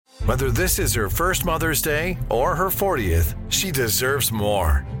Whether this is her first Mother's Day or her 40th, she deserves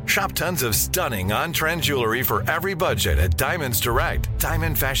more. Shop tons of stunning on-trend jewelry for every budget at Diamonds Direct.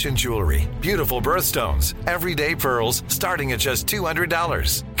 Diamond fashion jewelry, beautiful birthstones, everyday pearls starting at just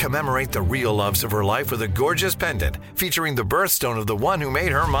 $200. Commemorate the real loves of her life with a gorgeous pendant featuring the birthstone of the one who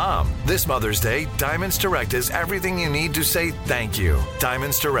made her mom. This Mother's Day, Diamonds Direct is everything you need to say thank you.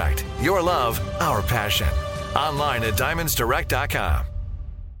 Diamonds Direct. Your love, our passion. Online at diamondsdirect.com.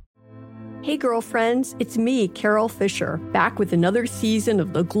 Hey girlfriends, it's me, Carol Fisher, back with another season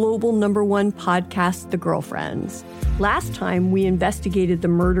of the global #1 podcast, The Girlfriends. Last time, we investigated the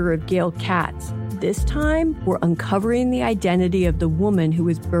murder of Gail Katz. This time, we're uncovering the identity of the woman who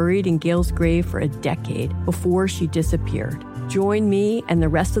was buried in Gail's grave for a decade before she disappeared. Join me and the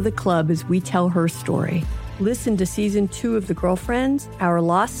rest of the club as we tell her story. Listen to Season 2 of The Girlfriends, Our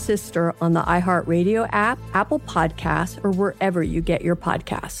Lost Sister on the iHeartRadio app, Apple Podcasts, or wherever you get your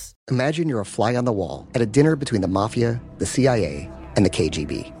podcasts. Imagine you're a fly on the wall at a dinner between the Mafia, the CIA, and the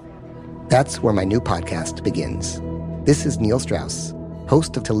KGB. That's where my new podcast begins. This is Neil Strauss,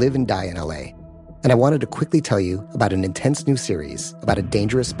 host of To Live and Die in LA, and I wanted to quickly tell you about an intense new series about a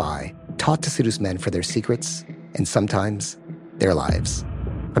dangerous spy taught to seduce men for their secrets and sometimes their lives.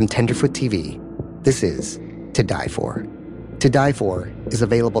 From Tenderfoot TV, this is To Die For. To Die For is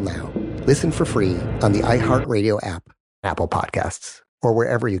available now. Listen for free on the iHeartRadio app, Apple Podcasts, or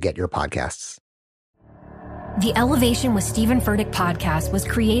wherever you get your podcasts. The Elevation with Stephen Furtick podcast was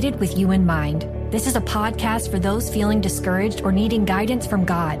created with you in mind. This is a podcast for those feeling discouraged or needing guidance from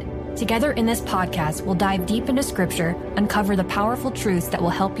God. Together in this podcast, we'll dive deep into Scripture, uncover the powerful truths that will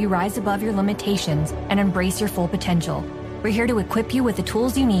help you rise above your limitations and embrace your full potential. We're here to equip you with the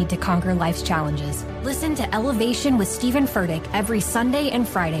tools you need to conquer life's challenges. Listen to Elevation with Stephen Furtick every Sunday and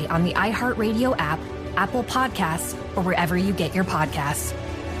Friday on the iHeartRadio app, Apple Podcasts, or wherever you get your podcasts.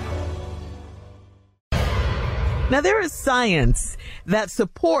 Now, there is science that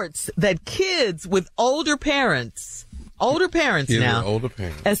supports that kids with older parents now,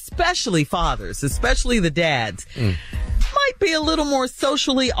 especially fathers, especially the dads, might be a little more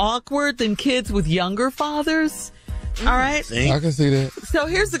socially awkward than kids with younger fathers. All right. I can see that. So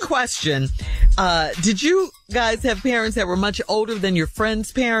here's the question. Did you guys have parents that were much older than your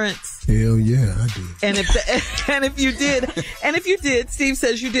friends' parents? Hell yeah, I did. And if you did, Steve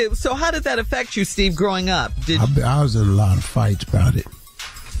says you did. So how did that affect you, Steve, growing up? I was in a lot of fights about it.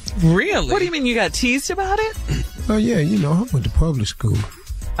 Really? What do you mean you got teased about it? Oh yeah, I went to public school.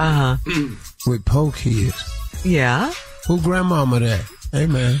 With poor kids. Yeah. Who grandmama that? Hey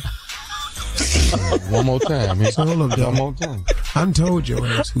man. One more time. Hold up, one more time. I told your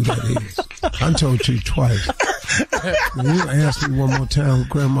ass who that is. I told you twice. When you ask me one more time who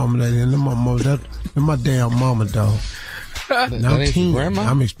grandmama that is, that's my damn mama, dog. That ain't your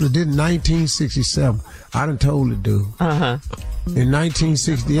grandma? Did 1967. I done told the dude. In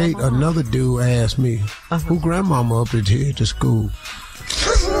 1968, another dude asked me, who grandmama up at here to school?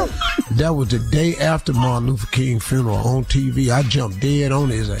 That was the day after Martin Luther King funeral on TV. I jumped dead on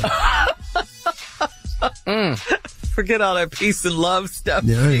his ass. Forget all that peace and love stuff.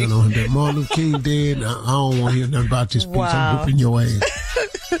 Yeah, I ain't know that. Martin Luther King dead. I don't want to hear nothing about this peace. I'm whooping your ass.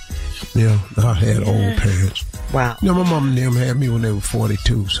 Yeah, I had old parents. Wow. My mom and them had me when they were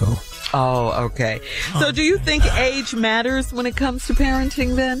 42, so. Oh, okay. So do you think age matters when it comes to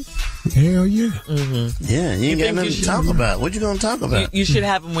parenting then? Hell yeah. Mm-hmm. Yeah, you ain't got nothing to talk about. What you going to talk about? You should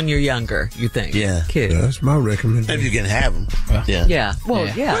have them when you're younger, you think? Yeah. Kids. Yeah, that's my recommendation. If you can have them. Yeah. Yeah. Well,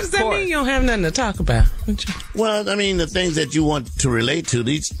 yeah. What does that mean you don't have nothing to talk about? Well, I mean, the things that you want to relate to,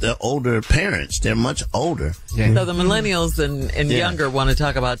 the older parents, they're much older. Yeah. So the millennials and younger want to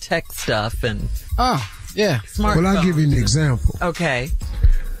talk about tech stuff and... Oh, yeah. Smartphones. Well, I'll give you an example. Okay.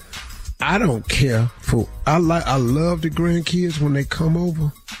 I don't care I love the grandkids when they come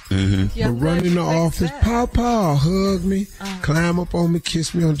over. Mm-hmm. Yeah, run in the office, Papa, hug me, climb up on me,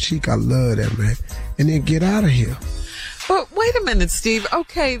 kiss me on the cheek. I love that, man. And then get out of here. But wait a minute, Steve.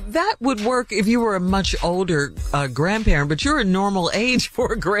 Okay, that would work if you were a much older grandparent, but you're a normal age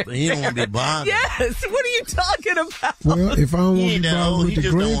for a grandparent. You don't want to be bothered. Yes. What are you talking about? Well, if I don't want to be bothered with the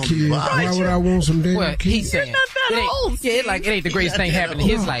grandkids, why would I want some damn kids? He's saying, you're not that old. Yeah, it ain't the greatest thing happening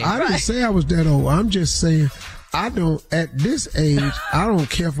in his life. I didn't say I was that old. I'm just saying, at this age, I don't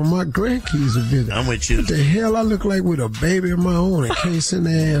care for my grandkids to visit. I'm with you. What the hell I look like with a baby of my own and can't send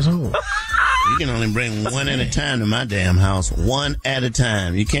their ass home? You can only bring one at a time to my damn house. One at a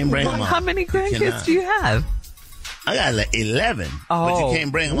time. You can't bring them all. How many grandkids do you have? I got 11. Oh. But you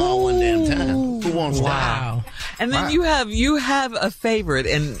can't bring them all one damn time. Who She wants that. Wow. And then you have a favorite,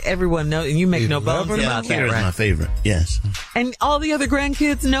 and everyone knows, and you make no bones about that, Kira's right? my favorite, yes. And all the other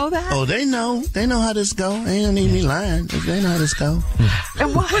grandkids know that? Oh, they know. They know how this go. They don't need me lying. They know how this go.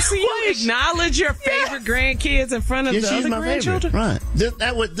 And why? So you acknowledge your favorite grandkids in front of the other grandchildren? Right.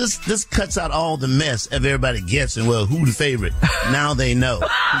 This cuts out all the mess of everybody guessing, well, who the favorite? Now they know.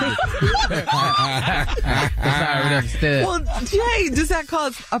 Well, Jay, does that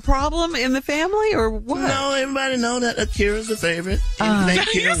cause a problem in the family or what? No, everybody know that Akira's the favorite.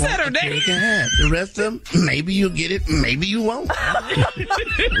 You said her name. Akira can have. The rest of them, maybe you'll get it, maybe you won't.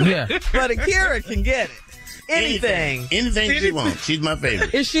 Yeah. But Akira can get it. Anything she wants. She's my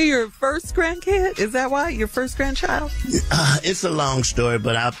favorite. Is she your first grandkid? Is that why? Your first grandchild? It's a long story,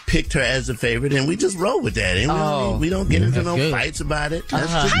 but I picked her as a favorite, and we just roll with that. And we don't get into no fights about it.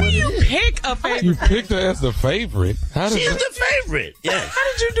 That's just what it is. Pick a favorite. You picked her as the favorite. She's the favorite. Yes. How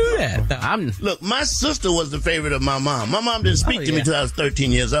did you do that? Look, my sister was the favorite of my mom. My mom didn't speak to me until I was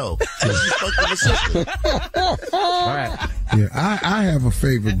 13 years old. So she spoke to my sister. All right. Yeah, I have a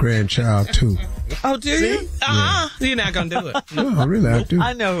favorite grandchild, too. Oh, do you? You're not going to do it. No, really, I do.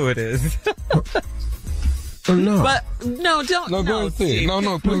 I know who it is. No. But, no, don't. No, go ahead. Steve.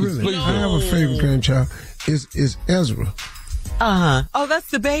 No, please, really. please. I have a favorite grandchild. Is Ezra. Oh, that's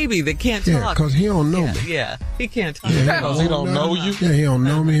the baby that can't talk. Yeah, because he don't know me. Yeah, he can't talk. Because he don't know you? Yeah, he don't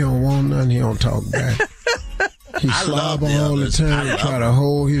know me. He don't want nothing. He don't talk back. He slob all the time and try to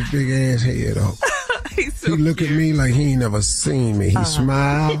hold his big ass head up. He look at me like he ain't never seen me. He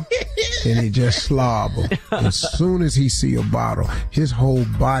smile and he just slobber. As soon as he see a bottle, his whole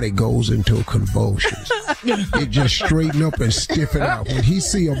body goes into convulsions. It just straighten up and stiffen out. When he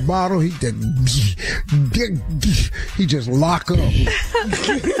see a bottle, he just lock up.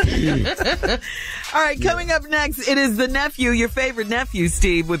 All right, coming up next, it is the nephew, your favorite nephew,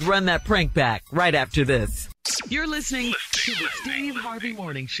 Steve, with Run That Prank Back, right after this. You're listening to the Steve Harvey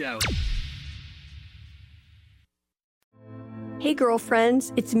Morning Show. Hey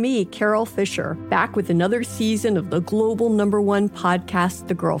girlfriends, it's me, Carol Fisher, back with another season of the global #1 podcast,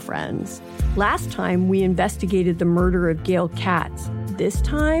 The Girlfriends. Last time, we investigated the murder of Gail Katz. This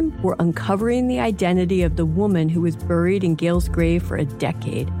time, we're uncovering the identity of the woman who was buried in Gail's grave for a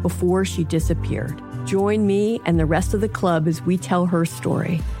decade before she disappeared. Join me and the rest of the club as we tell her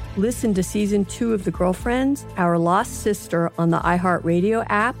story. Listen to Season 2 of The Girlfriends, Our Lost Sister on the iHeartRadio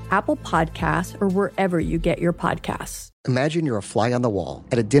app, Apple Podcasts, or wherever you get your podcasts. Imagine you're a fly on the wall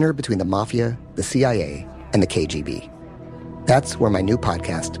at a dinner between the mafia, the CIA, and the KGB. That's where my new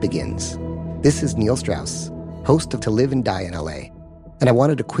podcast begins. This is Neil Strauss, host of To Live and Die in LA, and I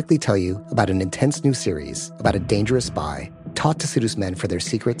wanted to quickly tell you about an intense new series about a dangerous spy taught to seduce men for their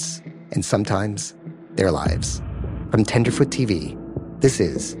secrets and sometimes their lives. From Tenderfoot TV, this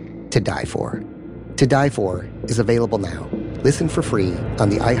is To Die For. To Die For is available now. Listen for free on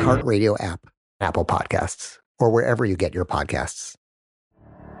the iHeartRadio app, Apple Podcasts, or wherever you get your podcasts.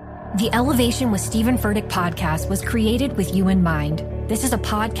 The Elevation with Stephen Furtick podcast was created with you in mind. This is a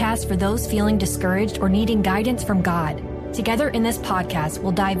podcast for those feeling discouraged or needing guidance from God. Together in this podcast,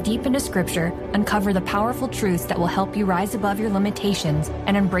 we'll dive deep into scripture, uncover the powerful truths that will help you rise above your limitations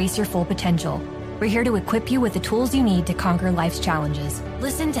and embrace your full potential. We're here to equip you with the tools you need to conquer life's challenges.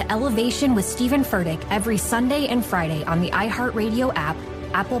 Listen to Elevation with Stephen Furtick every Sunday and Friday on the iHeartRadio app,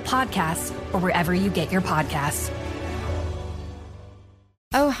 Apple Podcasts, or wherever you get your podcasts.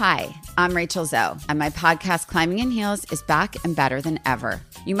 Oh, hi, I'm Rachel Zoe, and my podcast, Climbing in Heels, is back and better than ever.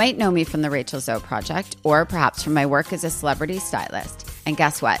 You might know me from the Rachel Zoe Project, or perhaps from my work as a celebrity stylist. And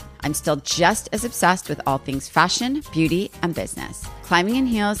guess what? I'm still just as obsessed with all things fashion, beauty, and business. Climbing in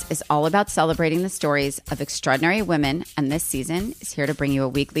Heels is all about celebrating the stories of extraordinary women, and this season is here to bring you a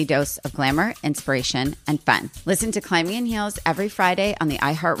weekly dose of glamour, inspiration, and fun. Listen to Climbing in Heels every Friday on the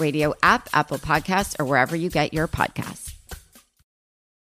iHeartRadio app, Apple Podcasts, or wherever you get your podcasts.